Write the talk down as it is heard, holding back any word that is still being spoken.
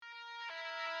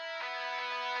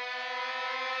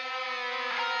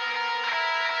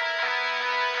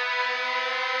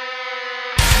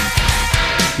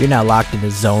You're now locked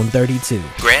into Zone 32.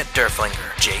 Grant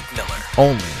Durflinger, Jake Miller.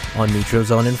 Only on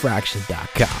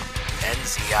NeutralZoneInfractions.com.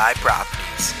 NZI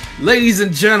Properties. Ladies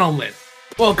and gentlemen,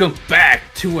 welcome back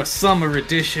to a summer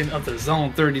edition of the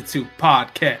Zone 32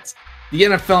 podcast. The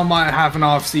NFL might have an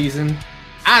offseason.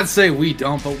 I'd say we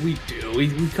don't, but we do.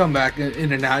 We come back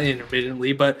in and out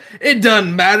intermittently, but it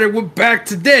doesn't matter. We're back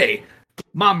today.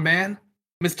 My man,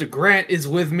 Mr. Grant, is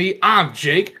with me. I'm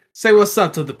Jake. Say what's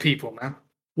up to the people, man.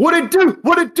 What it do?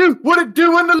 What it do? What it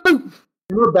do in the loop?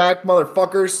 We're back,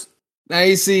 motherfuckers. Now,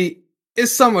 you see,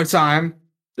 it's summertime.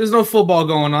 There's no football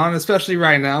going on, especially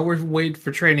right now. We're waiting for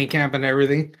training camp and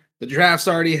everything. The draft's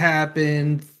already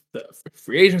happened. The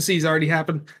free agency's already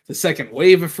happened. The second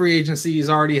wave of free agency has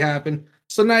already happened.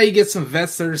 So now you get some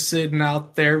vets that are sitting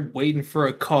out there waiting for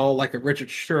a call, like a Richard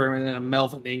Sherman and a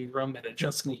Melvin Ingram and a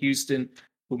Justin Houston,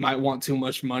 who might want too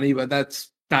much money, but that's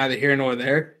neither here nor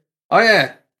there. Oh,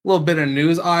 yeah. A little bit of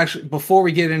news. Actually, before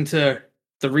we get into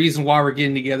the reason why we're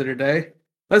getting together today,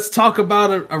 let's talk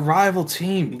about a rival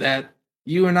team that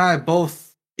you and I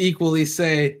both equally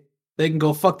say they can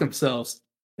go fuck themselves.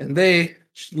 And they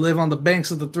live on the banks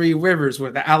of the three rivers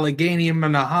where the Allegheny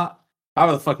and how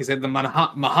the fuck is it? The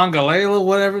Monongahela,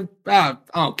 whatever. I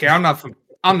don't care. I'm not from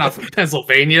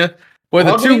Pennsylvania. Where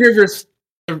the two rivers,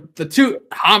 the two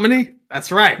Hominy.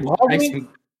 That's right.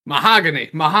 Mahogany,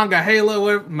 Monongahela,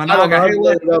 whatever.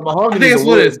 Monongahela. I think it's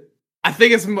what it is. I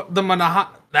think it's the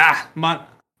Monongahela.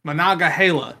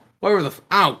 Whatever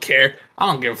I don't care. I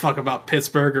don't give a fuck about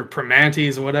Pittsburgh or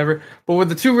Primantes or whatever. But when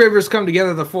the two rivers come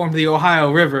together to form the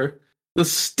Ohio River, the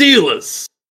Steelers,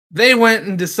 they went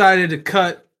and decided to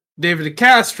cut David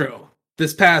DeCastro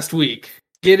this past week,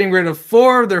 getting rid of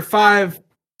 4 of their 5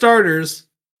 starters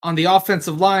on the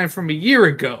offensive line from a year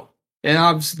ago. And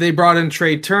obviously they brought in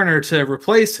Trey Turner to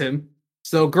replace him.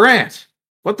 So, Grant,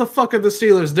 what the fuck are the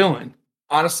Steelers doing?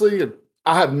 Honestly,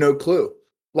 I have no clue.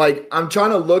 Like, I'm trying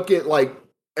to look at, like,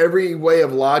 every way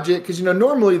of logic. Because,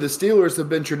 normally the Steelers have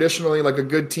been traditionally, like, a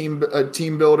good team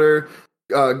builder.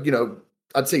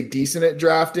 I'd say decent at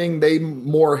drafting. They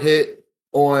more hit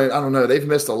on, I don't know, they've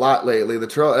missed a lot lately. The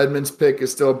Terrell Edmonds pick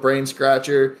is still a brain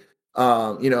scratcher. A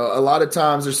lot of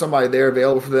times there's somebody there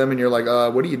available for them, and you're like,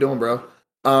 what are you doing, bro?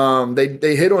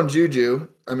 They hit on Juju.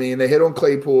 I mean, they hit on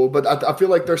Claypool, but I feel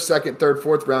like their second, third,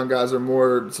 fourth round guys are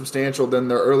more substantial than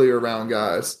their earlier round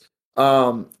guys.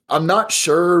 I'm not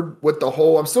sure what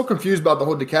I'm still confused about the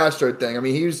whole DeCastro thing. I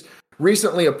mean, he was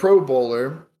recently a Pro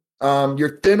Bowler.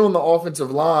 You're thin on the offensive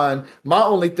line. My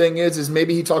only thing is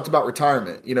maybe he talked about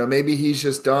retirement. Maybe he's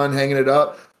just done hanging it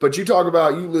up. But you talk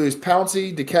about you lose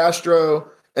Pouncey, DeCastro,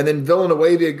 and then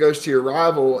Villanueva goes to your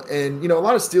rival. And, a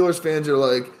lot of Steelers fans are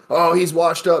like, oh, he's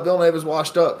washed up. Villanueva's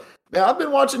washed up. Now, I've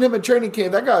been watching him in training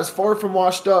camp. That guy's far from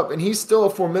washed up, and he's still a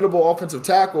formidable offensive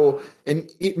tackle. And,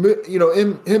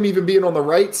 him even being on the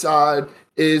right side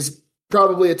is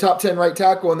probably a top 10 right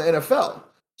tackle in the NFL.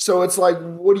 So it's like,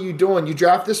 what are you doing? You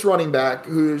draft this running back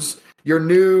who's your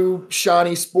new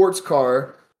shiny sports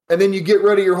car, and then you get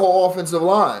rid of your whole offensive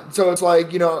line. So it's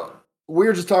like, we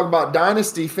were just talking about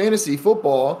dynasty fantasy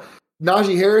football.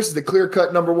 Najee Harris is the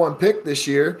clear-cut number 1 pick this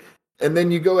year. And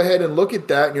then you go ahead and look at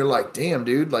that, and you're like, damn,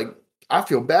 dude, like, I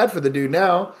feel bad for the dude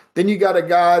now. Then you got a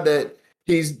guy that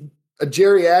he's a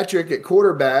geriatric at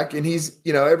quarterback, and he's,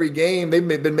 every game they've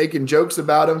been making jokes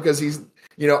about him because he's,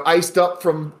 iced up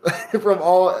from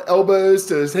all elbows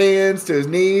to his hands, to his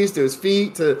knees, to his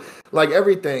feet, to like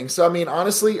everything. So, I mean,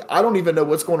 honestly, I don't even know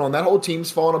what's going on. That whole team's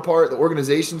falling apart. The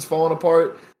organization's falling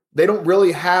apart. They don't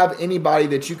really have anybody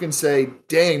that you can say,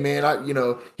 dang, man,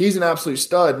 he's an absolute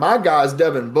stud. My guy's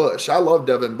Devin Bush. I love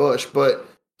Devin Bush, but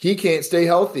he can't stay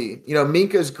healthy.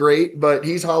 Minka's great, but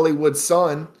he's Hollywood's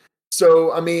son.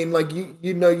 So, I mean, like,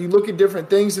 you look at different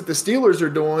things that the Steelers are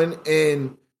doing,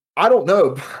 and I don't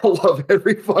know. I love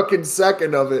every fucking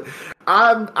second of it.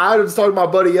 I was talking to my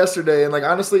buddy yesterday, and, like,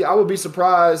 honestly, I would be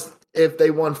surprised if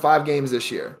they won 5 games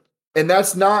this year. And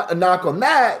that's not a knock on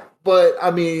that, but,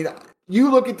 I mean, you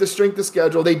look at the strength of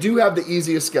schedule, they do have the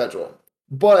easiest schedule.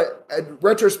 But at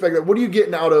retrospect, what are you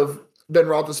getting out of Ben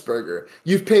Roethlisberger?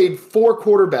 You've paid 4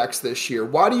 quarterbacks this year.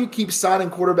 Why do you keep signing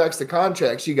quarterbacks to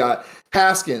contracts? You got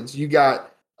Haskins, you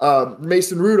got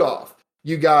Mason Rudolph,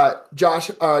 you got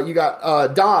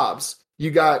Dobbs,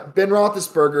 you got Ben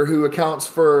Roethlisberger, who accounts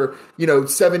for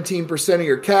 17% of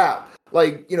your cap.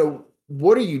 Like,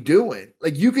 what are you doing?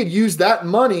 Like, you could use that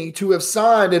money to have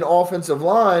signed an offensive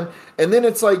line, and then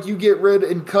it's like you get rid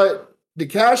and cut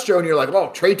DeCastro, and you're like, oh,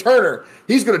 Trey Turner,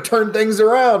 he's going to turn things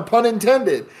around, pun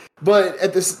intended. But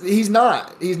he's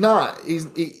not.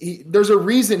 There's a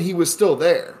reason he was still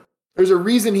there. There's a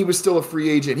reason he was still a free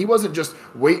agent. He wasn't just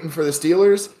waiting for the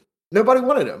Steelers. Nobody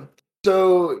wanted him.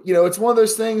 So, it's one of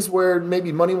those things where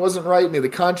maybe money wasn't right, maybe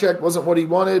the contract wasn't what he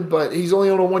wanted, but he's only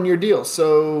on a 1-year deal.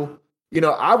 So,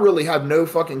 I really have no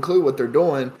fucking clue what they're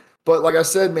doing. But like I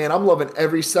said, man, I'm loving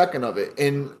every second of it.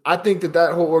 And I think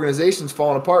that whole organization's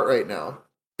falling apart right now.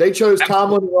 They chose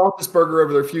Tomlin and Roethlisberger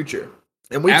over their future.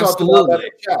 And we talked about that in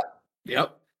the chat.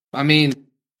 Yep. I mean,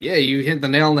 yeah, you hit the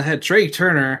nail on the head. Trey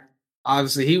Turner,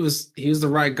 obviously, he was the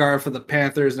right guard for the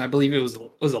Panthers, and I believe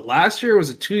was it last year or was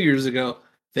it 2 years ago?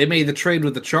 They made the trade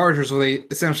with the Chargers where they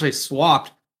essentially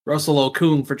swapped Russell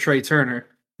Okung for Trey Turner.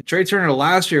 And Trey Turner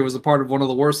last year was a part of one of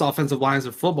the worst offensive lines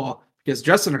of football because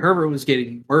Justin Herbert was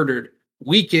getting murdered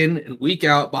week in and week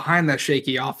out behind that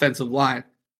shaky offensive line.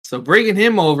 So bringing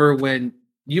him over when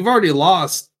you've already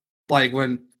lost, like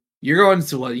when you're going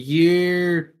to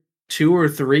year 2 or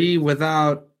 3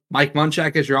 without Mike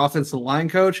Munchak as your offensive line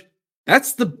coach,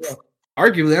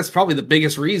 arguably that's probably the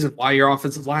biggest reason why your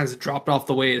offensive line has dropped off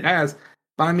the way it has.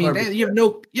 But I mean, man, you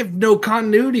have no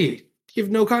continuity. You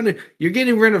have no continuity. You're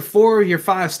getting rid of 4 of your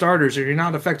 5 starters, or you're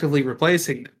not effectively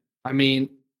replacing them. I mean,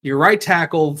 your right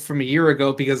tackle from a year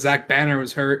ago because Zach Banner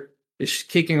was hurt is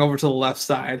kicking over to the left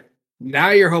side. Now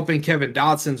you're hoping Kevin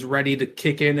Dotson's ready to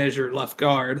kick in as your left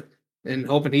guard and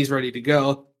hoping he's ready to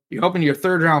go. You're hoping your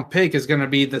 3rd-round pick is going to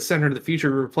be the center of the future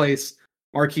to replace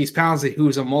Marquise Pouncey,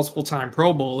 who's a multiple-time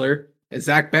Pro Bowler, and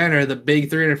Zach Banner, the big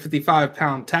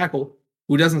 355-pound tackle,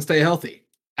 who doesn't stay healthy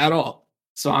at all.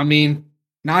 So, I mean,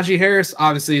 Najee Harris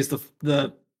obviously is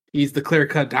he's the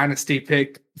clear-cut dynasty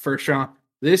pick first round.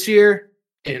 This year,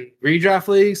 in redraft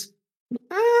leagues,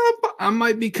 I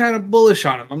might be kind of bullish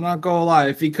on him. I'm not going to lie.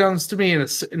 If he comes to me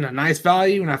in a nice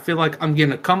value and I feel like I'm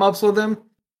getting a come-ups with him,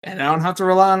 and I don't have to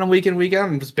rely on him week in, week out,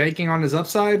 I'm just banking on his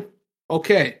upside,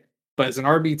 okay. But as an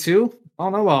RB2, I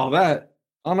don't know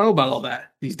about all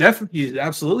that. He's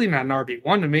absolutely not an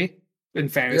RB1 to me in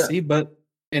fantasy, but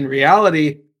in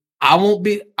reality, I'm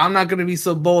not going to be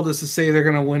so bold as to say they're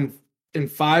going to win in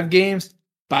 5 games,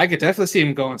 but I could definitely see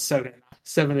him going 7-10,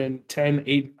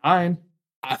 8-9.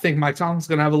 I think Mike Tomlin's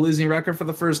going to have a losing record for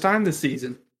the first time this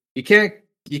season. You can't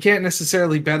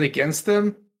necessarily bet against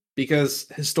them because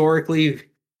historically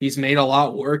he's made a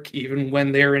lot work even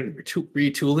when they're in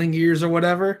retooling years or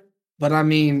whatever. But I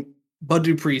mean, Bud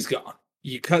Dupree's gone.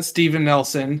 You cut Steven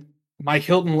Nelson. Mike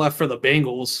Hilton left for the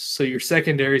Bengals, so your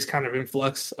secondary is kind of in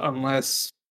flux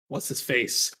unless, what's his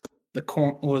face? The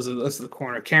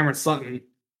corner. Cameron Sutton,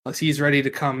 unless he's ready to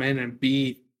come in and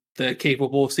be the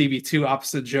capable CB2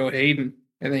 opposite Joe Hayden,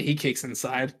 and then he kicks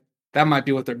inside. That might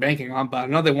be what they're banking on, but I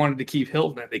know they wanted to keep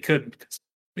Hilton, and they couldn't because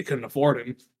they couldn't afford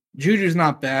him. Juju's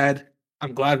not bad.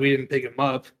 I'm glad we didn't pick him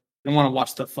up. I don't want to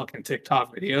watch the fucking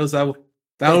TikTok videos. That would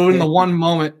have been the one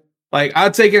moment. Like,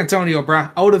 I'd take Antonio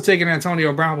Brown. I would have taken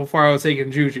Antonio Brown before I was taking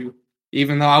Juju,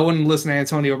 even though I wouldn't listen to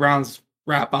Antonio Brown's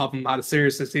rap album out of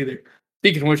seriousness either.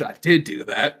 Speaking of which, I did do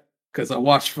that because I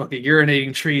watched fucking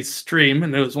Urinating Trees stream,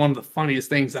 and it was one of the funniest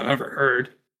things I've ever heard.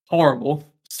 Horrible,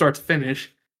 start to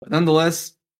finish. But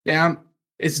nonetheless, yeah,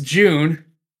 it's June.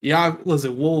 Yeah,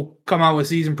 listen, we'll come out with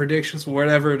season predictions or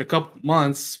whatever in a couple of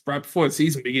months, right before the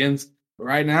season begins. But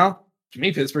right now, to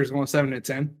me, Pittsburgh's going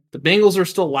 7-10. The Bengals are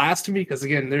still last to me because,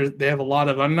 again, they have a lot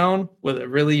of unknown with a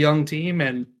really young team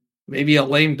and maybe a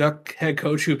lame duck head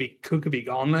coach who could be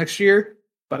gone next year.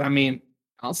 But, I mean,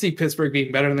 I don't see Pittsburgh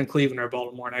being better than Cleveland or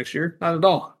Baltimore next year. Not at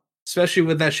all. Especially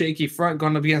with that shaky front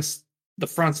going up against the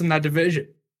fronts in that division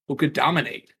who could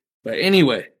dominate. But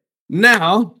anyway,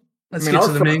 now let's get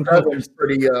to the main coach.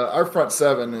 Our front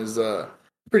seven is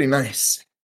pretty nice.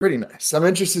 Pretty nice. I'm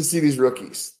interested to see these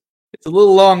rookies. It's a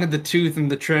little long in the tooth in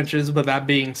the trenches, but that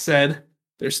being said,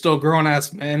 they're still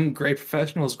grown-ass men, great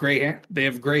professionals, they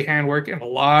have great handwork and a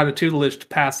lot of tutelage to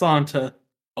pass on to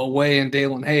Oweh and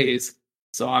Dalen Hayes.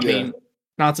 So, I mean,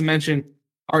 not to mention,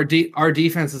 our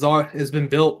defense has been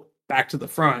built back to the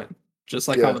front, just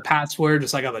like how the Pats were,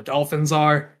 just like how the Dolphins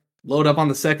are. Load up on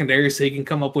the secondary so you can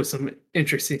come up with some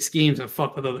interesting schemes and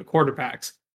fuck with other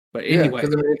quarterbacks. But anyway.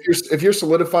 If you're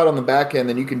solidified on the back end,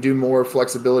 then you can do more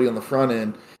flexibility on the front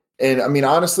end. And, I mean,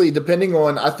 honestly, depending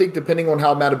on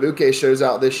how Matabuke shows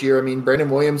out this year, I mean, Brandon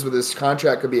Williams with his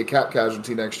contract could be a cap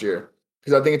casualty next year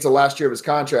because I think it's the last year of his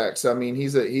contract. So, I mean,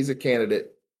 he's a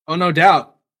candidate. Oh, no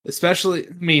doubt. Especially,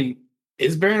 I mean,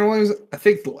 is Brandon Williams, I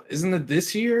think, isn't it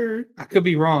this year? I could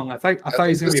be wrong. I thought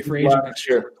he's going to be a free agent next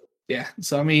year. Yeah.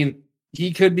 So, I mean,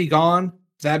 he could be gone.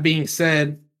 That being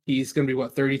said, he's going to be,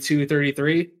 32,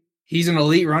 33? He's an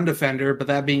elite run defender, but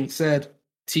that being said,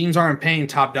 teams aren't paying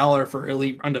top dollar for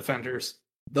elite run defenders.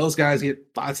 Those guys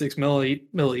get $5-6 million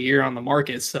a year on the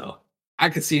market. So I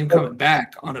could see him coming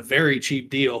back on a very cheap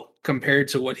deal compared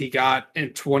to what he got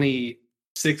in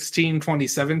 2016,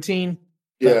 2017.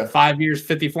 Yeah. 5 years,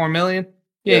 $54 million.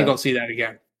 You ain't gonna see that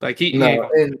again. Like he ain't No,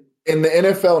 gonna. and the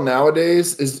NFL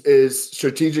nowadays is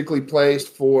strategically placed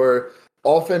for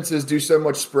offenses do so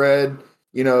much spread.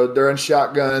 You know, they're in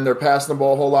shotgun, they're passing the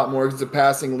ball a whole lot more because it's a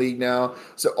passing league now.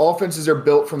 So offenses are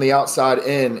built from the outside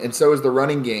in, and so is the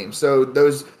running game. So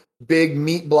those big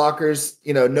meat blockers,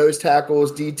 you know, nose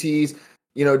tackles, DTs,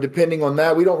 you know, depending on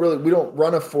that, we don't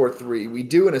run a 4-3. We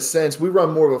do in a sense, we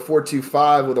run more of a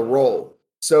 4-2-5 with a roll.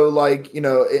 So like, you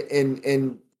know,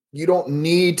 and you don't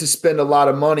need to spend a lot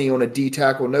of money on a D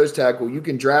tackle, nose tackle. You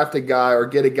can draft a guy or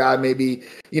get a guy maybe,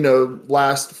 you know,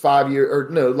 last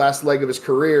leg of his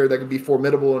career that could be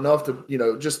formidable enough to, you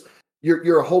know, just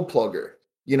you're a hole plugger.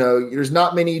 You know, there's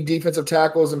not many defensive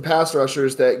tackles and pass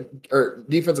rushers that are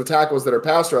defensive tackles that are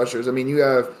pass rushers. I mean, you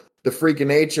have the freak of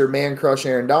nature, man crush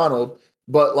Aaron Donald,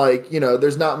 but like, you know,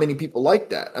 there's not many people like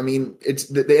that. I mean, it's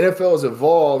the NFL has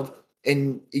evolved.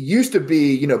 And it used to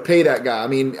be, you know, pay that guy. I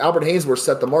mean, Albert Haynesworth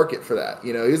set the market for that.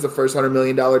 You know, he was the first $100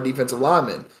 million defensive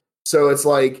lineman. So it's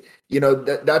like, you know,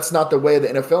 that's not the way of the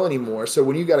NFL anymore. So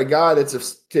when you got a guy that's a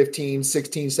 15,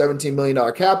 16, $17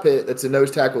 million cap hit, that's a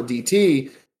nose tackle DT,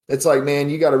 it's like,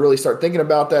 man, you got to really start thinking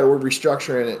about that or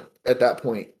restructuring it at that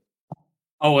point.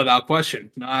 Oh, without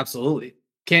question. No, absolutely.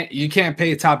 You can't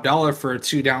pay top dollar for a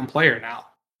 2-down player now. I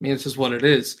mean, it's just what it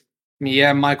is. I mean,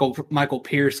 yeah, Michael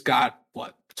Pierce got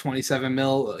what, 27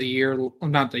 mil a year,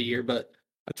 not a year, but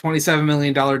a $27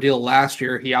 million deal last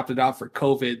year. He opted out for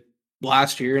COVID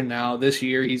last year, and now this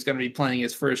year he's going to be playing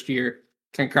his first year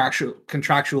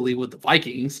contractually with the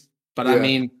Vikings. But yeah. I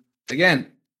mean, again,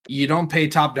 you don't pay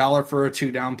top dollar for a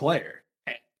 2-down player.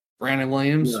 Brandon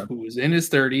Williams, who is in his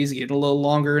 30s, getting a little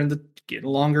longer in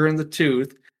the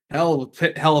tooth. Hell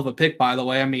of a pick, by the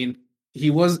way. I mean,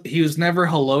 he was never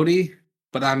Haloti,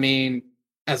 but I mean,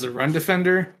 as a run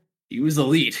defender, he was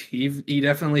elite. He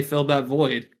definitely filled that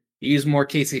void. He was more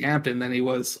Casey Hampton than he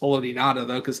was Haloti Ngata,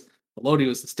 though, because Haloti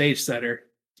was the stage setter,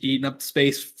 eating up the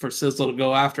space for Sizzle to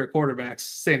go after quarterbacks.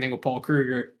 Same thing with Paul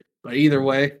Kruger. But either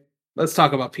way, let's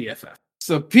talk about PFF.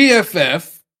 So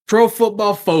PFF, Pro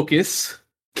Football Focus,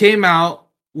 came out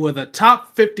with a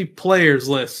top 50 players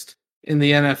list in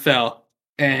the NFL.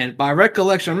 And by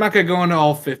recollection, I'm not going to go into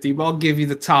all 50, but I'll give you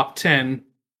the top 10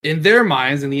 in their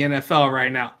minds in the NFL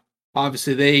right now.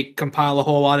 Obviously, they compile a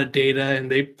whole lot of data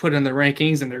and they put in the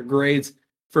rankings and their grades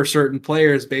for certain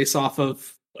players based off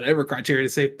of whatever criteria to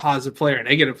say positive play or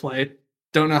negative play.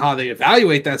 Don't know how they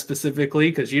evaluate that specifically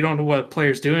because you don't know what a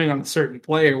player's doing on a certain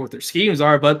play or what their schemes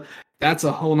are, but that's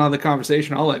a whole nother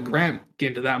conversation. I'll let Grant get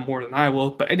into that more than I will.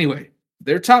 But anyway,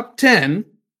 their top 10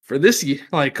 for this year,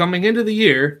 like coming into the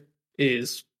year,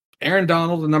 is Aaron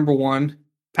Donald, the number 1,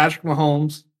 Patrick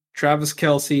Mahomes, Travis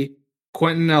Kelce,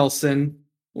 Quentin Nelson.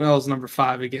 Well, it's number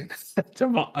 5 again.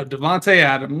 Devontae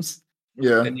Adams.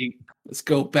 Yeah. And let's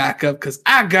go back up because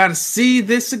I got to see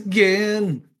this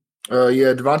again.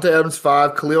 Devontae Adams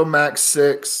 5, Khalil Mack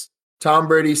 6, Tom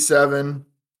Brady 7,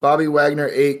 Bobby Wagner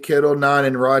 8, Kittle 9,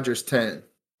 and Rodgers 10.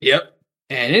 Yep.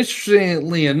 And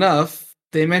interestingly enough,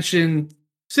 they mentioned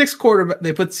 6 quarterbacks.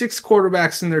 They put 6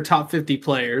 quarterbacks in their top 50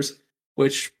 players,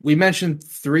 which we mentioned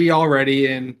 3 already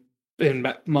in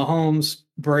Mahomes,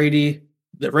 Brady,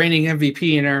 the reigning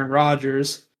MVP in Aaron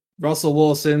Rodgers, Russell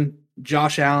Wilson,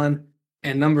 Josh Allen,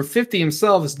 and number 50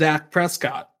 himself is Dak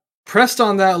Prescott. Pressed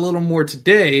on that a little more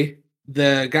today,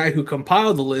 the guy who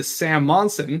compiled the list, Sam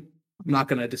Monson, I'm not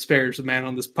going to disparage the man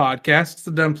on this podcast.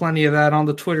 He's done plenty of that on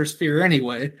the Twitter sphere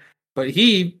anyway, but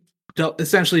he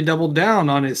essentially doubled down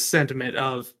on his sentiment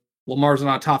of Lamar's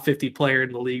not a top 50 player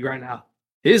in the league right now.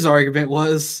 His argument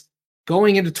was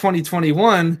going into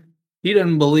 2021, he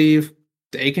doesn't believe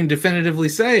they can definitively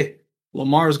say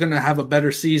Lamar is going to have a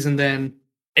better season than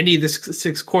any of the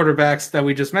 6 quarterbacks that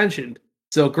we just mentioned.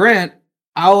 So, Grant,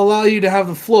 I'll allow you to have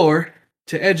the floor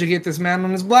to educate this man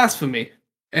on his blasphemy.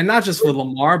 And not just with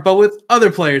Lamar, but with other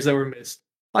players that were missed,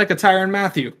 like a Tyrann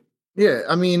Mathieu. Yeah,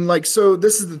 I mean, so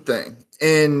this is the thing.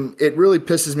 And it really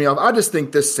pisses me off. I just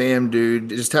think this Sam dude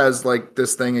just has like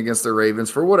this thing against the Ravens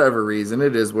for whatever reason.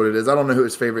 It is what it is. I don't know who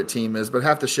his favorite team is, but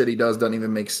half the shit he does doesn't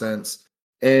even make sense.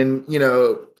 And, you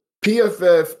know,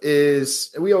 PFF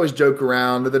is, we always joke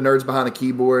around, they're the nerds behind the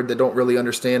keyboard that don't really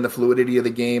understand the fluidity of the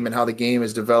game and how the game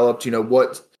is developed, you know,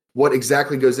 what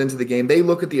exactly goes into the game. They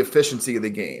look at the efficiency of the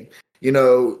game, you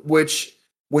know, which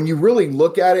when you really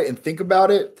look at it and think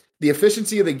about it, the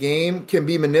efficiency of the game can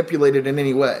be manipulated in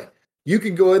any way. You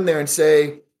can go in there and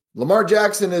say, Lamar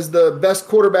Jackson is the best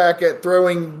quarterback at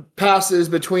throwing passes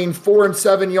between 4 and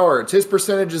 7 yards. His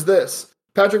percentage is this.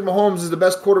 Patrick Mahomes is the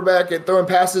best quarterback at throwing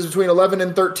passes between 11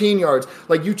 and 13 yards.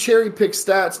 Like, you cherry pick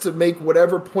stats to make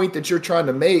whatever point that you're trying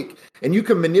to make, and you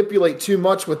can manipulate too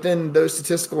much within those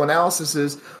statistical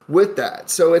analyses with that.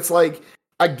 So it's like,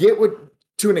 I get what,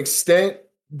 to an extent,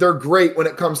 they're great when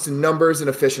it comes to numbers and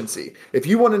efficiency. If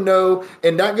you want to know,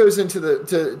 and that goes into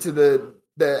the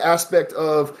aspect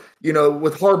of,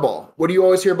 with Harbaugh, what do you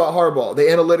always hear about Harbaugh? The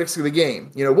analytics of the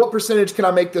game. What percentage can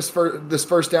I make this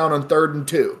first down on 3rd and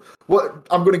 2? What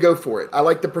I'm going to go for it. I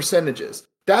like the percentages.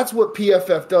 That's what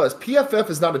PFF does. PFF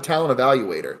is not a talent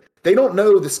evaluator. They don't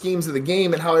know the schemes of the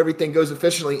game and how everything goes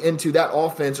efficiently into that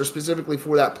offense or specifically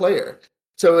for that player.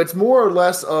 So it's more or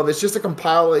less it's just a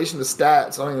compilation of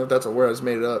stats. I don't know if that's a word, I just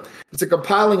made it up. It's a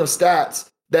compiling of stats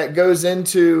that goes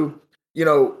into,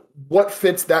 what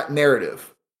fits that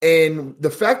narrative. And the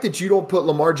fact that you don't put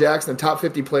Lamar Jackson in top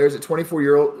 50 players at 24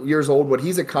 years old, what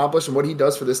he's accomplished and what he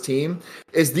does for this team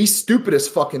is the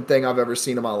stupidest fucking thing I've ever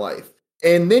seen in my life.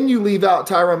 And then you leave out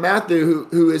Tyrann Mathieu,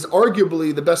 who is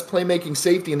arguably the best playmaking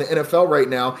safety in the NFL right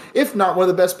now, if not one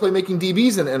of the best playmaking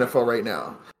DBs in the NFL right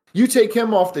now. You take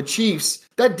him off the Chiefs,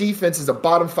 that defense is a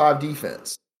bottom 5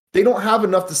 defense. They don't have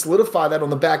enough to solidify that on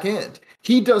the back end.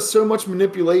 He does so much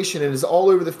manipulation and is all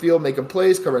over the field, making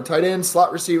plays, covering tight ends,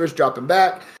 slot receivers, dropping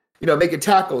back, making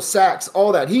tackles, sacks,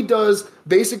 all that. He does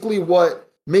basically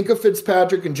what Minkah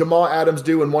Fitzpatrick and Jamal Adams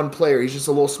do in one player. He's just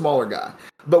a little smaller guy.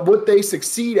 But what they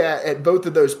succeed at both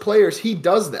of those players, he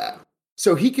does that.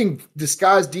 So he can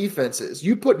disguise defenses.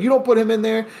 You don't put him in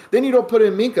there, then you don't put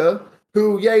in Minkah,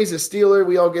 who, he's a Steeler.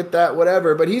 We all get that,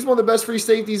 whatever. But he's one of the best free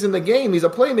safeties in the game. He's a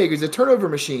playmaker. He's a turnover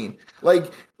machine.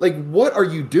 Like what are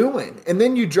you doing? And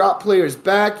then you drop players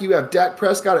back. You have Dak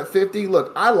Prescott at 50.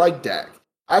 Look, I like Dak.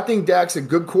 I think Dak's a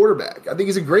good quarterback. I think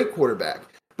he's a great quarterback.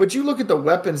 But you look at the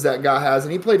weapons that guy has,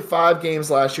 and he played 5 games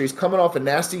last year. He's coming off a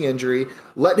nasty injury.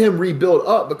 Let him rebuild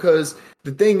up, because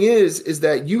the thing is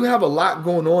that you have a lot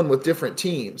going on with different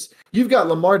teams. You've got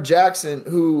Lamar Jackson,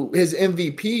 who his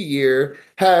MVP year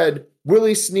had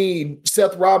Willie Snead,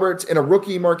 Seth Roberts, and a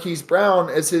rookie Marquise Brown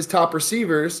as his top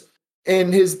receivers,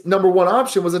 and his number one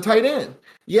option was a tight end.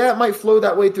 Yeah, it might flow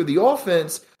that way through the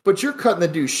offense, but you're cutting the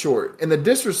dude short. And the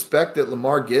disrespect that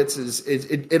Lamar gets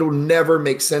it'll never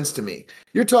make sense to me.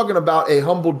 You're talking about a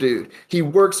humble dude. He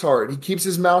works hard. He keeps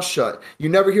his mouth shut. You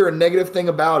never hear a negative thing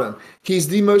about him. He's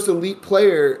the most elite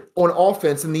player on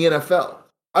offense in the NFL.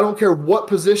 I don't care what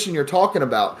position you're talking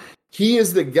about. He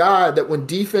is the guy that when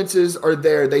defenses are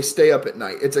there, they stay up at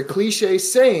night. It's a cliche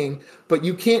saying, but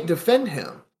you can't defend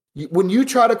him. When you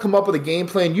try to come up with a game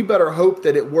plan, you better hope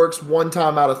that it works 1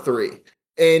 time out of 3.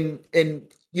 And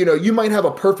you might have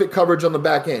a perfect coverage on the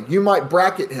back end. You might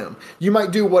bracket him. You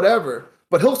might do whatever,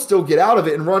 but he'll still get out of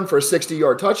it and run for a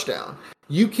 60-yard touchdown.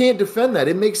 You can't defend that.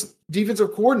 It makes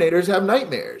defensive coordinators have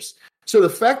nightmares. So the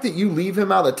fact that you leave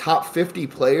him out of the top 50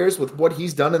 players with what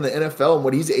he's done in the NFL and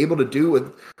what he's able to do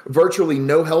with virtually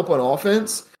no help on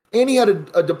offense, and he had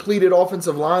a depleted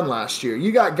offensive line last year.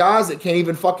 You got guys that can't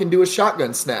even fucking do a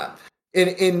shotgun snap.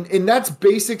 And that's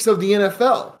basics of the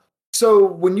NFL. So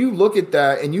when you look at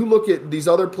that and you look at these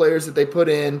other players that they put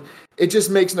in, it just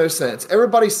makes no sense.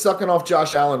 Everybody's sucking off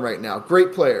Josh Allen right now.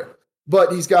 Great player.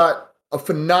 But he's got a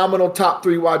phenomenal top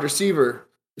 3 wide receiver.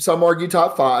 Some argue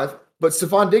top 5. But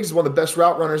Stephon Diggs is one of the best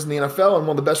route runners in the NFL and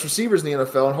one of the best receivers in the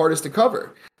NFL and hardest to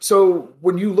cover. So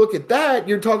when you look at that,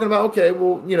 you're talking about, okay,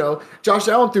 well, Josh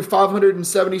Allen threw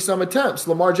 570 some attempts.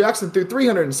 Lamar Jackson threw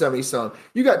 370 some.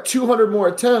 You got 200 more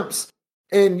attempts.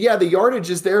 And yeah, the yardage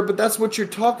is there, but that's what you're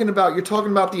talking about. You're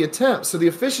talking about the attempts. So the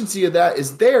efficiency of that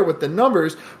is there with the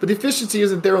numbers, but the efficiency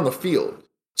isn't there on the field.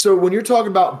 So when you're talking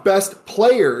about best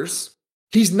players,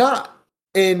 he's not.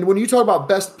 And when you talk about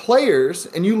best players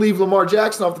and you leave Lamar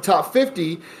Jackson off the top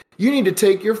 50, you need to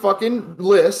take your fucking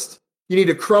list. You need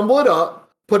to crumble it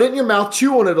up, put it in your mouth,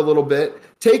 chew on it a little bit,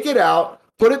 take it out,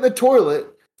 put it in the toilet,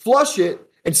 flush it,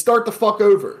 and start the fuck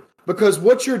over. Because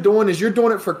what you're doing is you're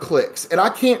doing it for clicks. And I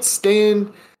can't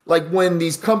stand when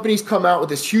these companies come out with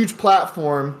this huge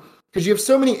platform, because you have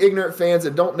so many ignorant fans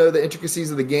that don't know the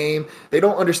intricacies of the game. They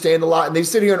don't understand a lot. And they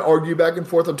sit here and argue back and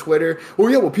forth on Twitter.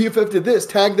 PFF did this,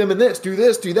 tag them in this, do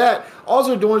that. All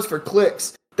they're doing is for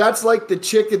clicks. That's like the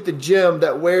chick at the gym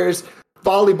that wears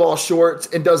volleyball shorts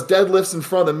and does deadlifts in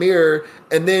front of the mirror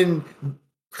and then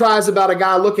cries about a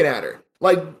guy looking at her.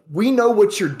 We know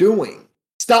what you're doing.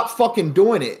 Stop fucking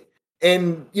doing it.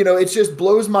 And, it just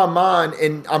blows my mind.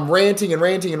 And I'm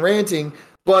ranting,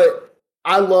 but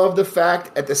I love the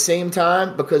fact at the same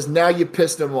time, because now you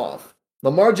pissed him off.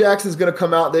 Lamar Jackson's going to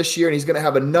come out this year and he's going to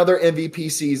have another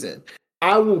MVP season.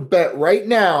 I will bet right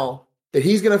now that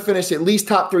he's going to finish at least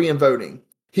top 3 in voting.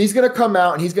 He's going to come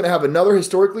out and he's going to have another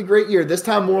historically great year, this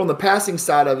time more on the passing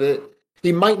side of it.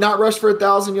 He might not rush for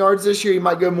 1,000 yards this year. He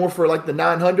might go more for like the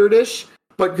 900-ish,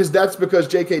 but because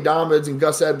J.K. Dobbins and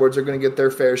Gus Edwards are going to get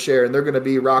their fair share, and they're going to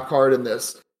be rock hard in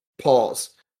this. Pause.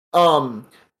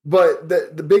 But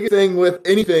the biggest thing with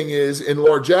anything is in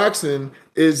Lamar Jackson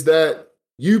is that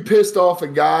you pissed off a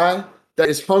guy that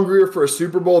is hungrier for a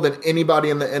Super Bowl than anybody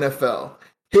in the NFL.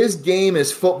 His game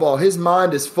is football. His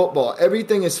mind is football.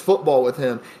 Everything is football with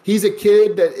him. He's a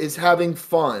kid that is having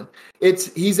fun.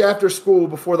 He's after school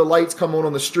before the lights come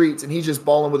on the streets, and he's just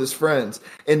balling with his friends.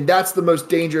 And that's the most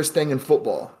dangerous thing in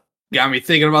football. Got me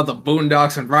thinking about the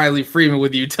Boondocks and Riley Freeman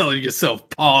with you telling yourself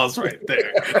pause right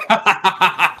there.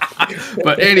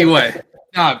 But anyway,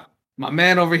 my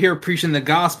man over here preaching the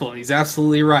gospel, and he's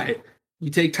absolutely right. You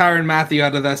take Tyrann Mathieu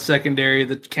out of that secondary,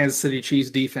 the Kansas City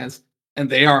Chiefs defense, and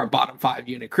they are a bottom 5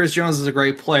 unit. Chris Jones is a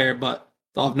great player, but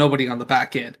they'll have nobody on the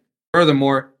back end.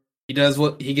 Furthermore, he does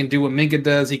what he can do what Minka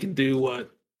does. He can do what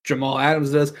Jamal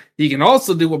Adams does. He can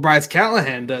also do what Bryce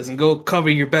Callahan does and go cover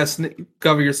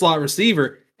your slot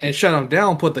receiver and shut him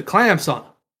down, put the clamps on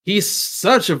him. He's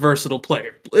such a versatile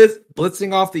player.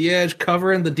 Blitzing off the edge,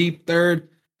 covering the deep third,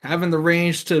 having the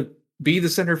range to be the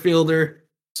center fielder,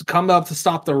 to come up to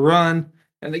stop the run,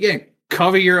 and again,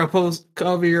 cover your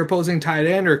opposing tight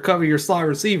end or cover your slot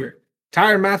receiver.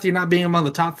 Tyrann Mathieu not being among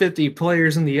the top 50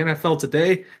 players in the NFL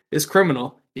today is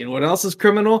criminal. You know what else is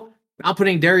criminal? Not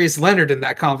putting Darius Leonard in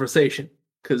that conversation,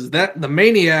 because the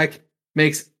maniac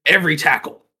makes every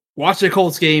tackle. Watch the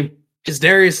Colts game. It's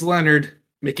Darius Leonard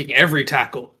making every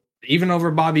tackle, even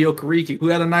over Bobby Okereke, who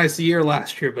had a nice year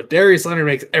last year, but Darius Leonard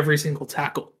makes every single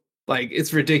tackle. Like,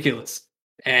 it's ridiculous.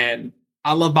 And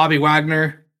I love Bobby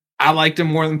Wagner. I liked him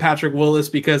more than Patrick Willis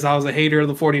because I was a hater of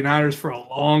the 49ers for a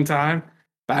long time.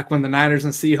 Back when the Niners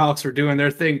and Seahawks were doing their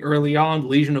thing early on,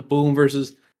 Legion of Boom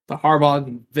versus the Harbaugh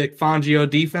and Vic Fangio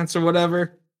defense or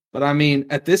whatever. But I mean,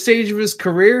 at this stage of his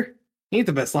career, he ain't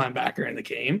the best linebacker in the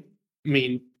game. I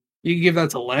mean, you can give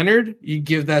that to Leonard. You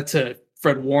give that to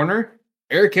Fred Warner.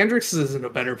 Eric Kendricks isn't a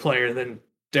better player than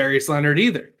Darius Leonard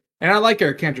either. And I like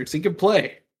Eric Kendricks. He can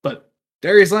play. But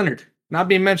Darius Leonard, not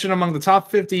being mentioned among the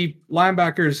top 50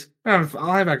 linebackers,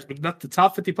 but not the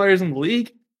top 50 players in the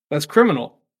league, that's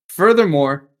criminal.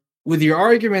 Furthermore, with your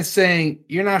argument saying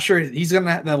you're not sure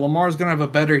that Lamar's going to have a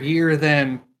better year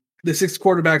than the 6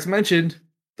 quarterbacks mentioned,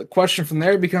 the question from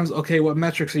there becomes, okay, what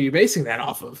metrics are you basing that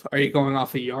off of? Are you going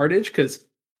off of yardage? Because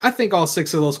I think all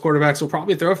 6 of those quarterbacks will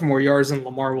probably throw for more yards than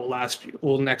Lamar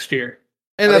will next year.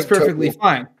 And that's perfectly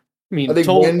fine. I mean,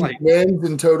 wins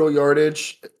and total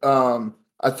yardage.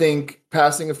 I think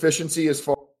passing efficiency is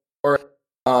far,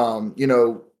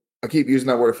 I keep using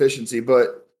that word efficiency,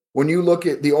 but when you look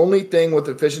at the only thing with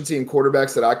efficiency in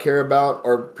quarterbacks that I care about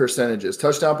are percentages,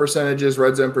 touchdown percentages,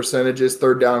 red zone percentages,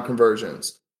 third down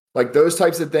conversions. Like those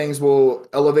types of things will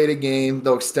elevate a game.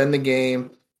 They'll extend the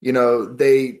game.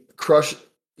 They crush,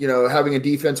 having a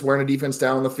defense, wearing a defense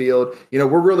down on the field.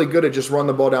 We're really good at just run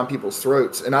the ball down people's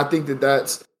throats. And I think that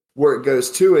that's where it goes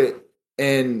to it.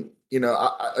 And,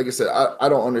 like I said, I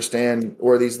don't understand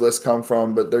where these lists come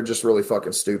from, but they're just really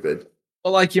fucking stupid.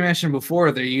 Well, like you mentioned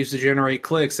before, they're used to generate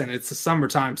clicks, and it's the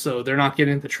summertime, so they're not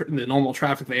getting the normal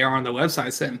traffic they are on the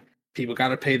websites, and people got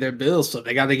to pay their bills, so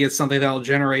they got to get something that'll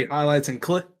generate highlights and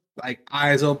like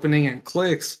eyes opening and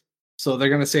clicks. So they're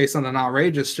going to say something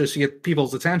outrageous just to get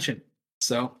people's attention.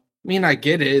 So, I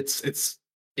get it.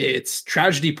 It's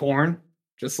tragedy porn,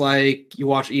 just like you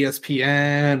watch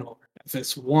ESPN or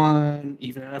FS1,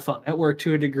 even NFL Network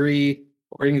to a degree,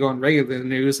 or you can go on regular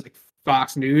news like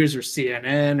Fox News or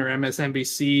CNN or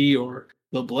MSNBC or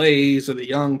The Blaze or the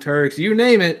Young Turks, you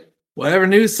name it, whatever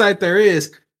news site there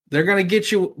is, they're going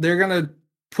to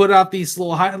put out these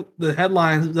the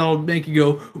headlines that'll make you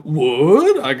go,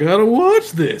 what? I got to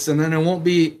watch this. And then it won't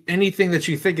be anything that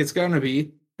you think it's going to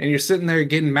be. And you're sitting there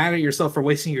getting mad at yourself for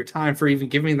wasting your time for even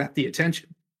giving that the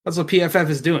attention. That's what PFF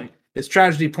is doing. It's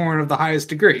tragedy porn of the highest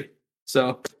degree.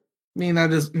 So,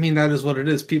 that is what it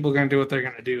is. People are going to do what they're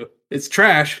going to do. It's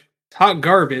trash. Hot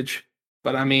garbage,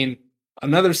 but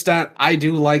another stat I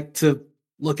do like to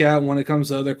look at when it comes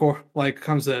to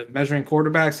comes to measuring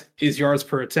quarterbacks is yards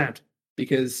per attempt,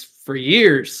 because for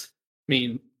years,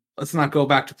 let's not go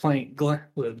back to playing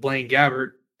with Blaine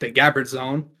Gabbert, the Gabbert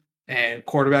zone, and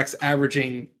quarterbacks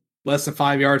averaging less than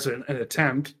 5 yards an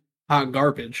attempt, hot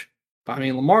garbage. But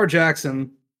Lamar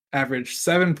Jackson averaged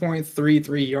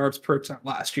 7.33 yards per attempt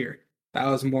last year. That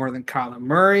was more than Kyler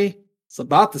Murray. It's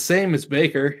about the same as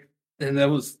Baker. And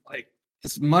that was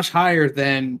it's much higher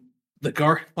than the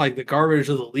garbage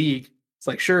of the league.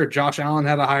 It's sure, Josh Allen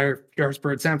had a higher yards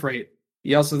per attempt rate.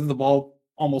 He also threw the ball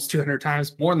almost 200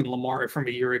 times more than Lamar from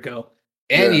a year ago.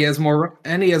 And Yeah. he has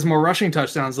more rushing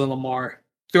touchdowns than Lamar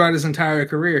throughout his entire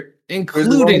career, running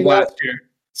including back? last year.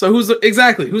 So who's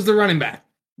the running back?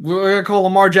 We're gonna call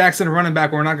Lamar Jackson a running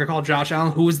back. We're not gonna call Josh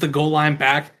Allen, who is the goal line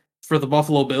back for the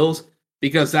Buffalo Bills,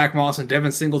 because Zach Moss and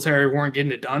Devin Singletary weren't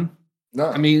getting it done. No.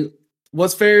 I mean,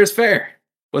 what's fair is fair.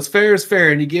 What's fair is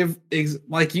fair. And you give,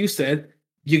 like you said,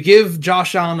 you give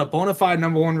Josh Allen a bona fide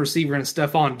number one receiver in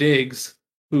Stephon Diggs,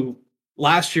 who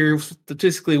last year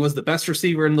statistically was the best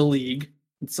receiver in the league.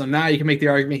 So now you can make the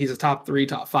argument he's a top 3,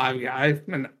 top 5 guy,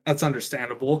 and that's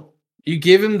understandable. You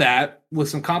give him that with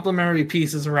some complementary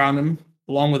pieces around him,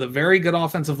 along with a very good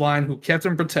offensive line who kept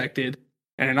him protected,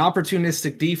 and an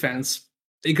opportunistic defense.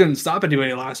 They couldn't stop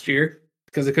anybody last year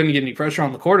because they couldn't get any pressure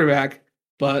on the quarterback,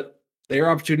 but they were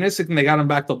opportunistic and they got him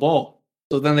back the ball.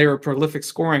 So then they were a prolific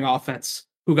scoring offense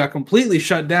who got completely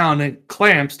shut down and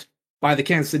clamped by the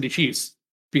Kansas City Chiefs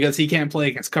because he can't play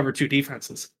against cover 2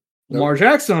 defenses. Nope. Lamar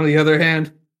Jackson, on the other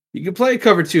hand, you can play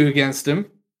cover 2 against him,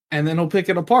 and then he'll pick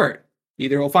it apart.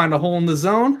 Either he'll find a hole in the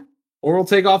zone, or he'll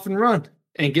take off and run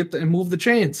and move the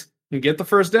chains and get the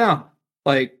first down.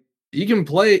 Like, you can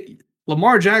play.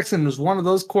 Lamar Jackson is one of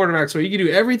those quarterbacks where you can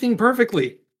do everything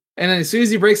perfectly, and then as soon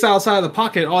as he breaks outside of the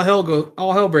pocket, all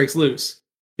hell breaks loose.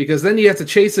 Because then you have to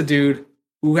chase a dude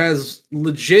who has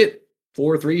legit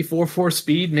 4.3, 4.4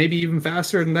 speed, maybe even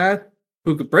faster than that,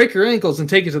 who could break your ankles and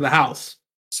take you to the house.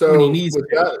 So when he needs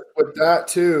with that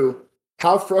too,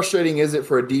 how frustrating is it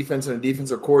for a defense and a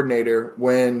defensive coordinator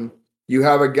when you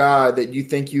have a guy that you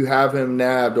think you have him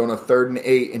nabbed on a 3rd and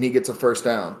 8 and he gets a first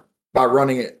down by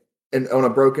running it on a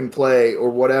broken play or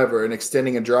whatever and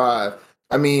extending a drive?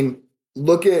 I mean,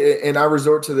 look at it, and I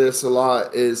resort to this a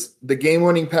lot, is the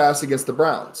game-winning pass against the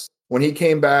Browns. When he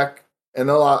came back from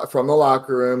the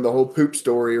locker room, the whole poop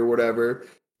story or whatever,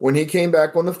 when he came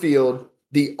back on the field,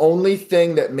 the only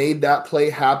thing that made that play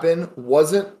happen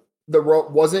wasn't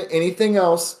anything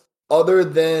else other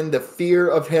than the fear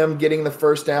of him getting the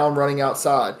first down running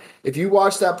outside. If you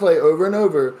watch that play over and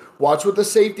over, watch what the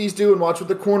safeties do and watch what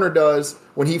the corner does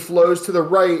when he flows to the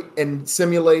right and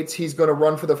simulates he's going to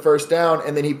run for the first down,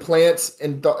 and then he plants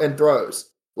and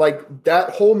throws. Like,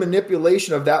 that whole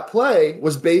manipulation of that play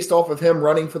was based off of him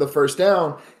running for the first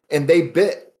down, and they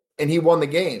bit, and he won the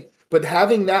game. But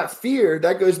having that fear,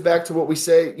 that goes back to what we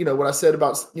say, what I said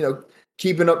about,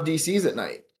 keeping up DCs at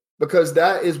night, because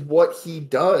that is what he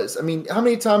does. I mean, how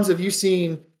many times have you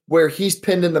seen where he's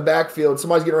pinned in the backfield,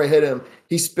 somebody's getting ready to hit him,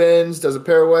 he spins, does a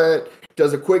pirouette,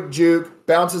 does a quick juke,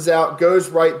 bounces out, goes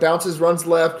right, bounces, runs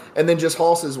left, and then just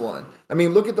hauls one? I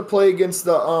mean, look at the play against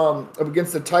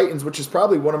the Titans, which is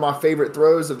probably one of my favorite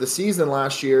throws of the season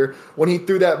last year, when he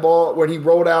threw that ball, when he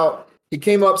rolled out. He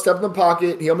came up, stepped in the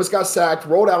pocket, he almost got sacked,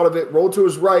 rolled out of it, rolled to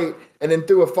his right, and then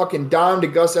threw a fucking dime to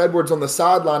Gus Edwards on the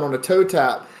sideline on a toe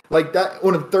tap. Like that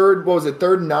on a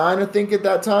 3rd and 9, I think, at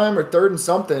that time, or 3rd and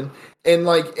something. And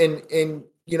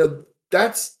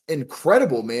that's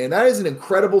incredible, man. That is an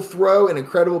incredible throw, an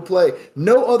incredible play.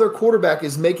 No other quarterback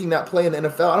is making that play in the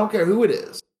NFL. I don't care who it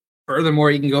is.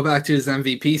 Furthermore, you can go back to his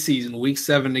MVP season, Week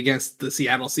 7 against the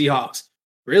Seattle Seahawks.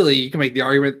 Really, you can make the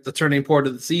argument the turning point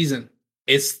of the season.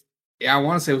 I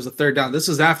want to say it was a 3rd down. This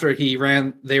was after they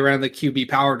ran the QB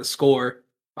power to score.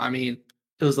 I mean,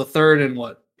 it was the 3rd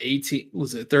and 18?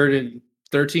 Was it 3rd and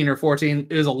 13 or 14?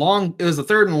 It was a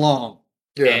 3rd and long.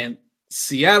 Yeah. And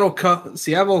Seattle covers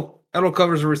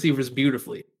the receivers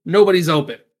beautifully. Nobody's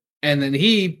open. And then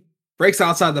he breaks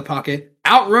outside the pocket,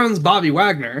 outruns Bobby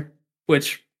Wagner,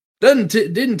 which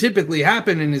didn't typically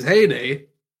happen in his heyday.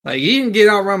 Like, he didn't get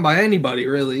outrun by anybody,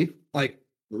 really. Like,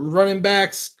 running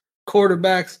backs,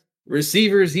 quarterbacks,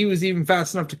 receivers, he was even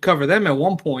fast enough to cover them at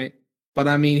one point. But,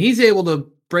 I mean, he's able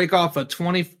to break off a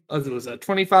 25,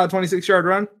 26-yard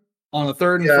run on a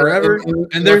 3rd and forever.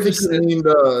 And there's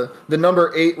the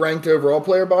number 8 ranked overall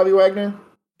player, Bobby Wagner?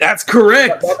 That's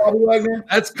correct. That Bobby Wagner?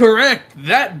 That's correct.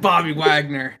 That Bobby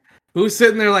Wagner, who's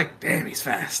sitting there like, damn, he's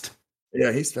fast.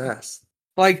 Yeah, he's fast.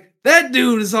 Like, that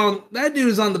dude is on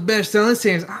the bench telling his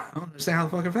teams, I don't understand how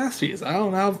fucking fast he is. I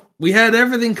don't know. We had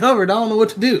everything covered. I don't know what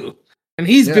to do. And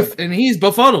he's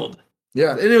befuddled.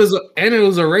 Yeah. And it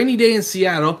was a rainy day in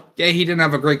Seattle. Yeah, he didn't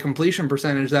have a great completion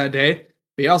percentage that day,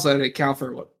 but he also had to account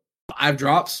for 5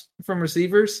 drops from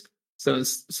receivers. So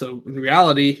in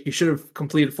reality, he should have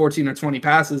completed 14 or 20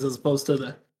 passes as opposed to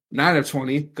the 9 of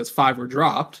 20 because 5 were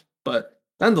dropped. But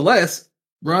nonetheless,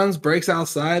 runs, breaks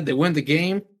outside, they win the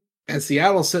game, and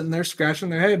Seattle's sitting there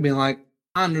scratching their head being like,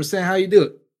 I don't understand how you do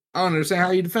it. I don't understand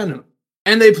how you defend him.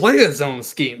 And they play a zone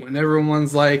scheme when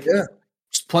everyone's like,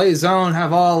 just play zone,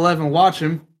 have all 11 watch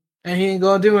him, and he ain't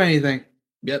going to do anything.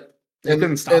 Yep. They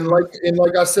couldn't stop him.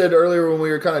 Like I said earlier when we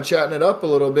were kind of chatting it up a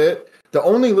little bit, the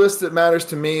only list that matters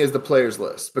to me is the players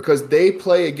list because they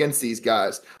play against these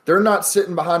guys. They're not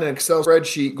sitting behind an Excel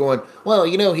spreadsheet going, well,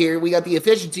 here we got the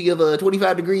efficiency of a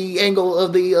 25-degree angle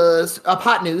of the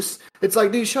hypotenuse. It's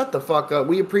like, dude, shut the fuck up.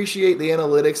 We appreciate the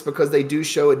analytics because they do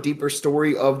show a deeper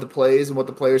story of the plays and what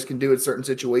the players can do in certain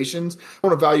situations. They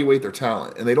don't evaluate their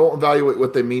talent and they don't evaluate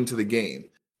what they mean to the game.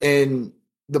 And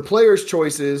the players'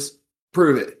 choices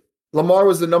prove it. Lamar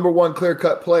was the number one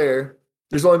clear-cut player.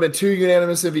 There's only been 2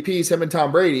 unanimous MVPs, him and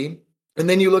Tom Brady. And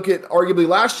then you look at arguably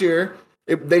last year,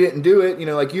 they didn't do it,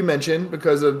 like you mentioned,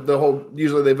 because of the whole,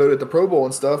 usually they vote at the Pro Bowl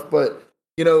and stuff. But,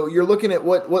 you're looking at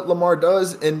what Lamar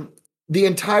does, and the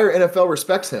entire NFL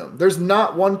respects him. There's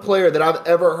not one player that I've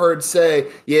ever heard say,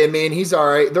 yeah, man, he's all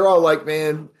right. They're all like,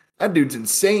 man, that dude's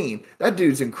insane. That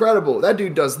dude's incredible. That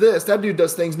dude does this. That dude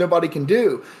does things nobody can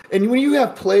do. And when you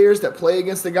have players that play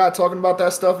against the guy talking about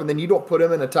that stuff and then you don't put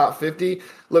him in the top 50,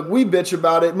 look, we bitch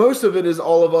about it. Most of it is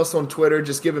all of us on Twitter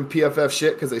just giving PFF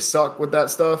shit because they suck with that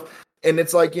stuff. And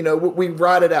it's like, we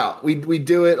ride it out. We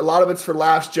do it. A lot of it's for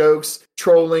laughs, jokes,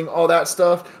 trolling, all that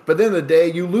stuff. But at the end of the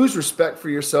day, you lose respect for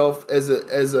yourself as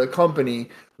a company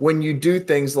when you do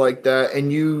things like that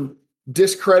and you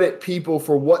discredit people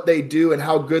for what they do and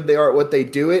how good they are at what they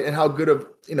do it and how good of,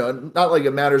 not like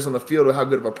it matters on the field or how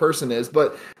good of a person is,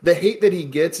 but the hate that he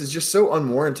gets is just so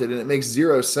unwarranted and it makes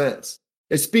zero sense.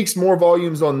 It speaks more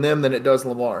volumes on them than it does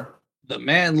Lamar. The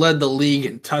man led the league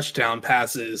in touchdown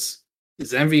passes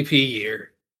his MVP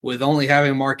year with only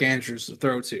having Mark Andrews to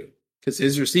throw to because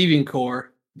his receiving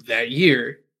core that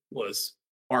year was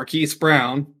Marquise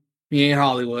Brown. He ain't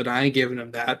Hollywood. I ain't giving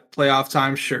him that. Playoff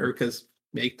time, sure, because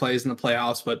make plays in the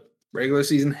playoffs, but regular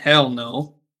season, hell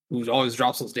no. Who always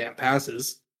drops those damn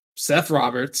passes. Seth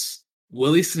Roberts,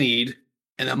 Willie Snead,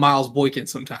 and then Miles Boykin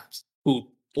sometimes, who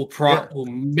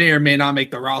may or may not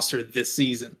make the roster this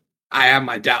season. I have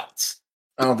my doubts.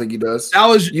 I don't think he does. That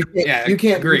was you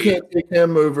can't take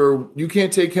him over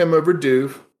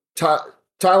Doof.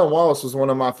 Tylan Wallace was one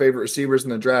of my favorite receivers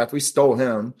in the draft. We stole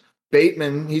him.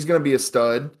 Bateman, he's going to be a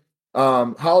stud.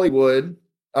 Hollywood,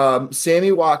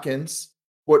 Sammy Watkins.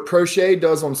 What Prochet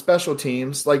does on special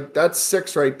teams, like that's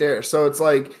 6 right there. So it's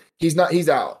like he's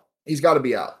out. He's got to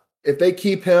be out. If they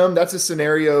keep him, that's a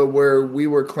scenario where we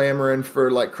were clamoring for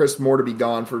like Chris Moore to be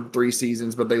gone for 3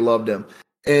 seasons, but they loved him.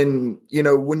 And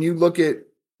when you look at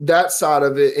that side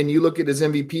of it and you look at his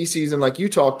MVP season, like you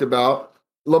talked about,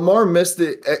 Lamar missed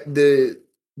the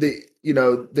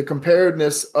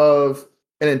comparedness of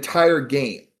an entire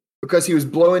game because he was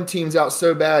blowing teams out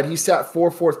so bad. He sat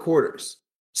 4 fourth quarters.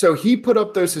 So he put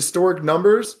up those historic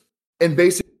numbers in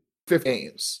basically 50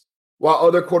 games while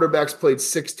other quarterbacks played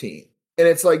 16. And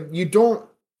it's like, you don't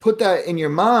put that in your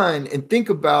mind and think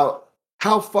about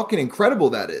how fucking incredible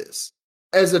that is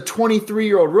as a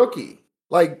 23-year-old rookie.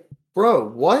 Like, bro,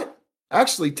 what?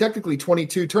 Actually, technically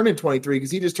 22, turning 23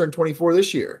 because he just turned 24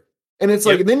 this year. And it's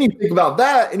like, and then you think about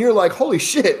that and you're like, holy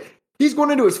shit, he's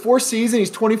going into his 4th season.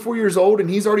 He's 24 years old and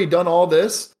he's already done all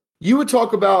this. You would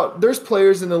talk about there's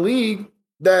players in the league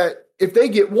that if they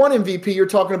get one MVP, you're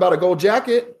talking about a gold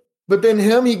jacket. But then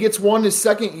he gets one his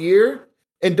 2nd year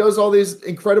and does all these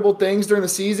incredible things during the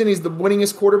season. He's the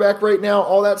winningest quarterback right now,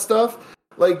 all that stuff.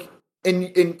 Like, and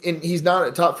he's not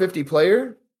a top 50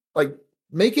 player. Like,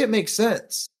 make it make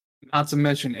sense. Not to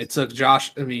mention, it took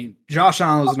Josh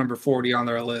Allen was number 40 on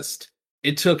their list.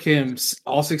 It took him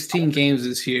all 16 games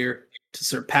this year to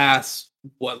surpass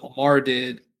what Lamar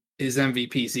did his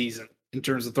MVP season in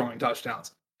terms of throwing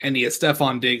touchdowns. And he has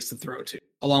Stephon Diggs to throw to,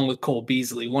 along with Cole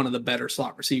Beasley, one of the better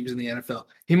slot receivers in the NFL.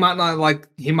 He might not like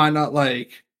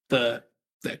the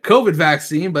COVID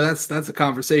vaccine, but that's a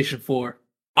conversation for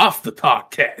off the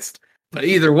podcast. But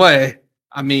either way,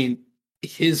 I mean,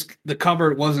 the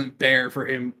cupboard wasn't bare for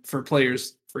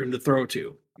players for him to throw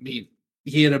to. I mean,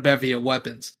 he had a bevy of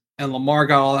weapons, and Lamar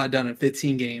got all that done in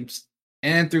 15 games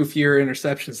and threw fewer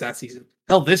interceptions that season.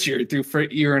 Hell, this year he threw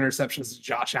fewer interceptions than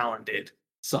Josh Allen did.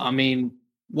 So I mean,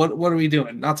 what are we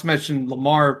doing? Not to mention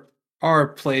Lamar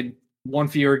played one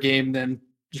fewer game than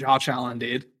Josh Allen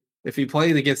did. If he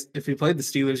played the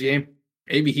Steelers game,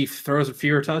 maybe he throws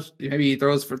maybe he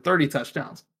throws for 30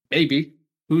 touchdowns. Maybe.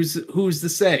 Who's to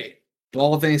say?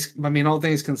 All things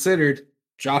considered,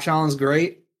 Josh Allen's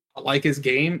great. I like his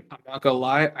game. I'm not gonna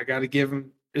lie. I gotta give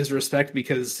him his respect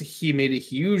because he made a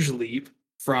huge leap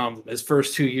from his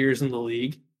first 2 years in the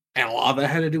league. And a lot of that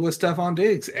had to do with Stephon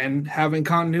Diggs and having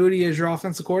continuity as your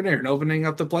offensive coordinator and opening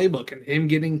up the playbook and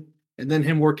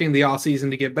him working the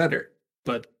offseason to get better.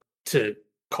 But to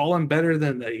call him better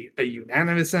than a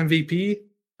unanimous MVP,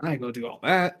 I ain't gonna do all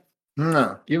that.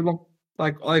 No. Give him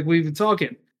like we've been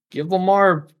talking. Give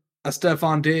Lamar a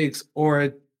Stephon Diggs or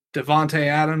a Devontae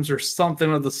Adams or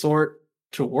something of the sort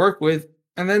to work with,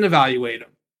 and then evaluate him.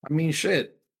 I mean,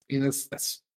 shit.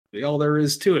 That's all there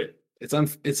is to it.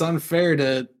 It's unfair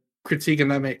to critique him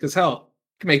that way, because hell,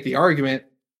 you can make the argument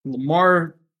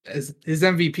Lamar, as his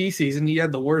MVP season, he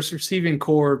had the worst receiving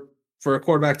core for a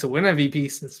quarterback to win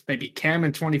MVP since maybe Cam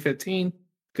in 2015,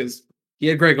 because he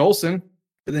had Greg Olsen,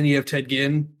 but then you have Ted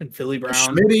Ginn and Philly Brown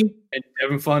Schmitty. and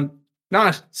Devin Fun.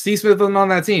 Nah, Steve Smith wasn't on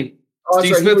that team. Oh,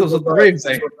 Steve sorry, Smith was with the Ravens.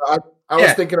 I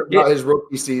was thinking about his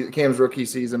rookie season, Cam's rookie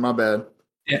season. My bad.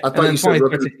 Yeah, I thought you said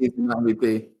rookie season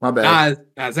MVP. My bad.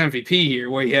 As MVP year,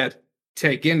 where he had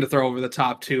Ted Ginn to throw over the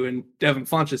top two and Devin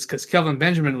Funchess, because Kelvin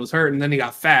Benjamin was hurt and then he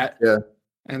got fat. Yeah.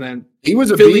 And then he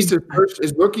was a beast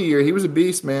his rookie year. He was a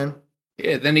beast, man.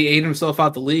 Yeah, then he ate himself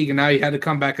out the league, and now he had to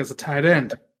come back as a tight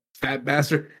end. Fat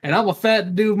bastard. And I'm a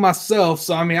fat dude myself,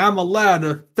 so I mean, I'm allowed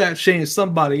to fat shame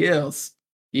somebody else,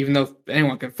 even though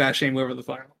anyone can fat shame whoever the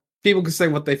fuck. People can say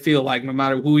what they feel like, no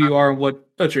matter who you are and what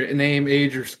your name,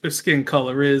 age, or skin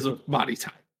color is, or body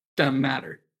type. Doesn't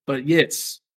matter. But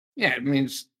yes, yeah, it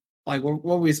means like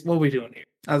what we doing here?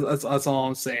 That's all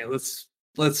I'm saying.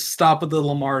 Let's stop with the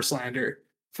Lamar slander.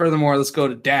 Furthermore, let's go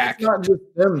to Dak. It's not just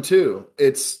them, too.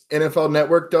 It's NFL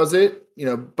Network does it. You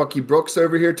know, Bucky Brooks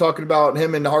over here talking about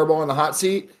him and Harbaugh in the hot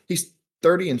seat. He's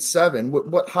 30-7.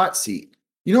 What hot seat?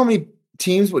 You know how many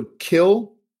teams would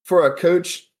kill for a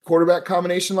coach-quarterback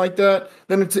combination like that?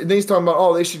 Then he's talking about,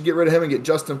 oh, they should get rid of him and get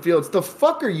Justin Fields. The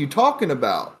fuck are you talking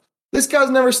about? This guy's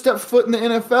never stepped foot in the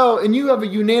NFL, and you have a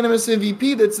unanimous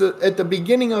MVP that's at the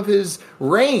beginning of his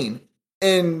reign.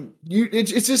 And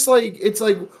it's just like, it's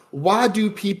like, why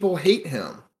do people hate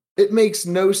him? It makes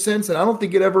no sense, and I don't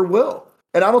think it ever will.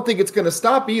 And I don't think it's going to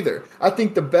stop either. I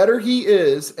think the better he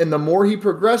is and the more he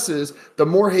progresses, the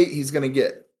more hate he's going to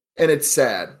get. And it's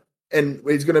sad. And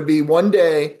it's going to be one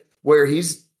day where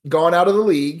he's gone out of the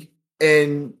league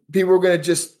and people are going to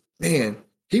just, man,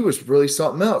 he was really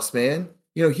something else, man.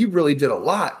 You know, he really did a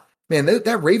lot. Man,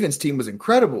 that Ravens team was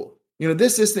incredible. You know,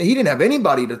 he didn't have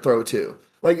anybody to throw to.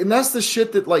 Like, and that's the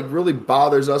shit that like really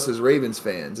bothers us as Ravens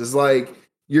fans, is like,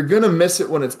 you're going to miss it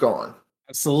when it's gone.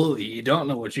 Absolutely. You don't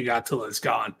know what you got till it's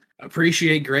gone.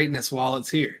 Appreciate greatness while it's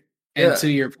here. And to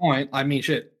your point, I mean,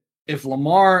 shit, if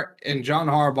Lamar and John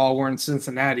Harbaugh were in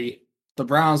Cincinnati, the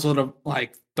Brown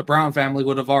family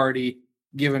would have already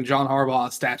given John Harbaugh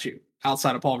a statue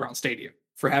outside of Paul Brown Stadium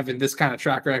for having this kind of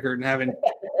track record and having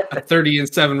a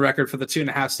 30-7 record for the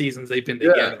 2.5 seasons they've been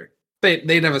together.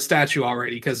 They'd have a statue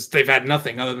already because they've had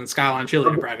nothing other than Skyline Chili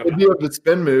to brag about. They do have the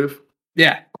spin move.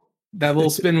 Yeah, that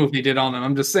little spin move he did on them.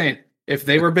 I'm just saying, if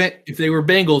they were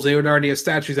Bengals, they would already have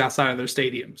statues outside of their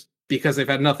stadiums because they've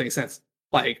had nothing since.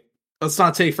 Like, let's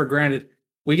not take for granted.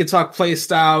 We can talk play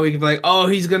style. We can be like, oh,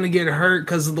 he's gonna get hurt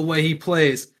because of the way he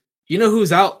plays. You know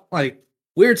who's out? Like,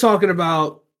 we're talking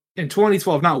about in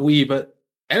 2012, not we, but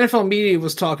NFL media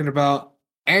was talking about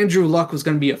Andrew Luck was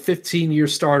going to be a 15-year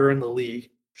starter in the league.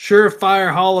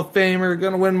 Surefire Hall of Famer,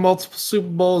 going to win multiple Super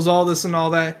Bowls, all this and all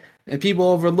that. And people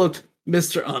overlooked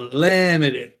Mr.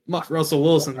 Unlimited, Russell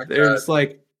Wilson. They're just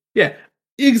like, yeah,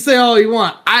 you can say all you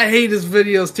want. I hate his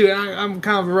videos too. And I'm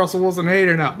kind of a Russell Wilson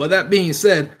hater now. But that being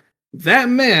said, that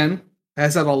man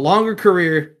has had a longer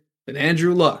career than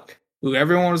Andrew Luck, who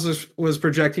everyone was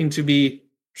projecting to be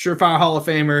Surefire Hall of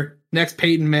Famer, next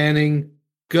Peyton Manning,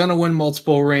 gonna win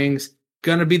multiple rings,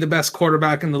 gonna be the best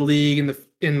quarterback in the league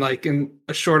in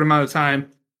a short amount of time.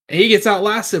 And he gets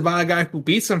outlasted by a guy who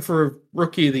beats him for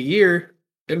Rookie of the Year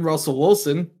in Russell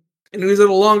Wilson, and who's had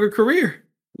a longer career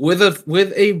with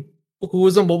a who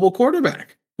was a mobile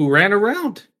quarterback who ran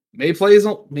around, made plays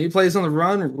on the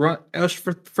run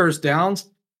for first downs.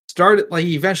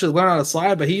 He eventually learned how to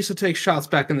slide, but he used to take shots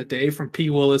back in the day from P.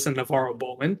 Willis and Navarro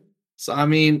Bowman. So I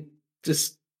mean,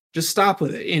 just stop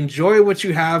with it. Enjoy what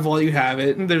you have while you have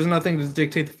it, and there's nothing to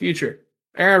dictate the future.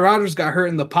 Aaron Rodgers got hurt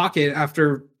in the pocket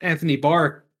after Anthony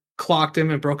Barr clocked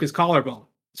him and broke his collarbone.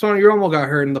 Tony Romo got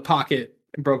hurt in the pocket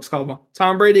and broke his collarbone.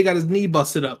 Tom Brady got his knee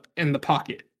busted up in the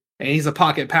pocket, and he's a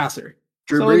pocket passer.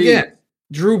 Drew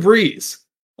Brees.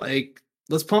 Like,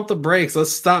 let's pump the brakes.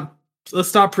 Let's stop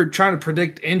trying to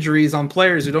predict injuries on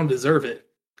players who don't deserve it.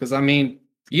 Because I mean,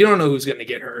 you don't know who's going to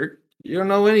get hurt. You don't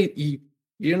know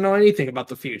anything about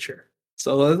the future.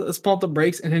 So let's pump the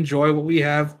brakes and enjoy what we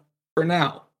have for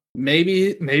now.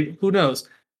 Maybe who knows?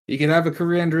 He could have a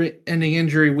career-ending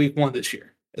injury week 1 this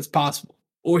year. It's possible.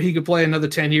 Or he could play another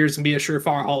 10 years and be a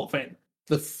surefire Hall of Famer.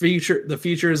 The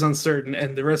future is uncertain,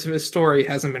 and the rest of his story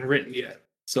hasn't been written yet.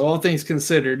 So all things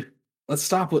considered, let's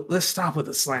stop with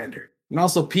the slander. And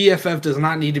also, PFF does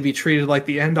not need to be treated like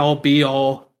the end-all,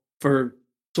 be-all for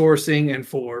sourcing and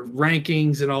for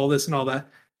rankings and all this and all that.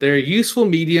 They're a useful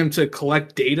medium to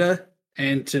collect data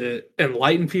and to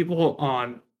enlighten people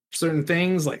on certain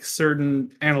things, like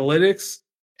certain analytics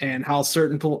and how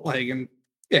certain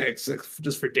it's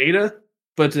just for data.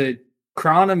 But to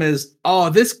crown him as,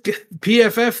 this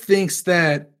PFF thinks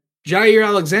that Jair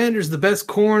Alexander is the best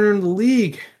corner in the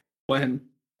league, when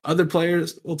other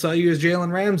players will tell you is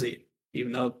Jalen Ramsey,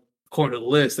 even though according to the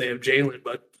list they have Jalen.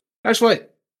 But that's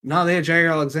what. No, they had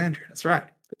Jair Alexander. That's right.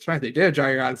 They did have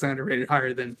Jair Alexander rated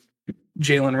higher than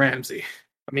Jalen Ramsey.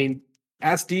 I mean,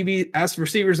 ask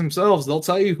receivers themselves. They'll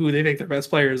tell you who they think their best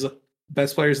players in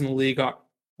the league are.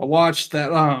 I watched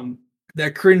that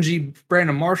cringy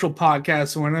Brandon Marshall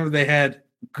podcast whenever they had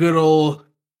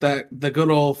the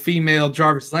good old female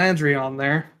Jarvis Landry on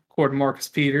there, according to Marcus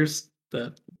Peters,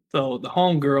 the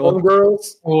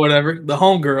homegirls or whatever, the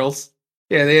homegirls.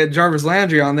 Yeah, they had Jarvis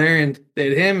Landry on there, and they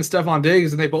had him and Stephon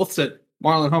Diggs, and they both said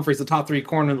Marlon Humphrey's the top 3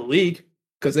 corner in the league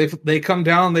because they come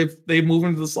down, they move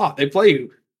into the slot, they play you.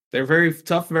 They're very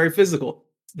tough, very physical.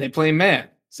 They play man.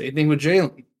 Same thing with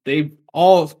Jalen. They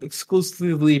all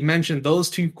exclusively mentioned those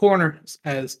 2 corners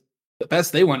as the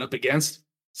best they went up against.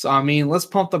 So I mean, let's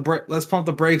pump the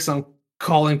brakes on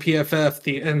calling PFF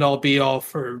the end all be all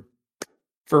for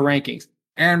rankings.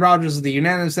 Aaron Rodgers was the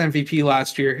unanimous MVP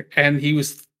last year, and he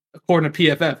was, according to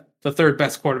PFF, the 3rd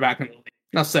best quarterback in the league.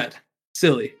 Enough said.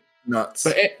 Silly. Nuts.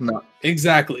 But Nuts.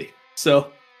 Exactly.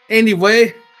 So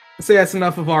anyway, I'd say that's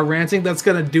enough of our ranting. That's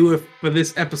going to do it for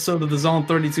this episode of the Zone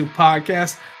 32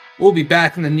 podcast. We'll be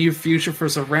back in the near future for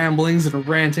some ramblings and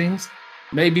rantings.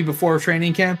 Maybe before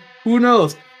training camp. Who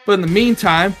knows? But in the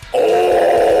meantime...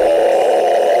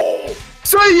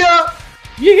 See ya!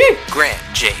 Yeah. Grant,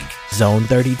 Jake, Zone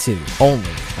 32, only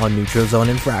on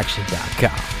NeutralZoneInfraction.com.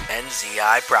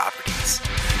 NZI Properties.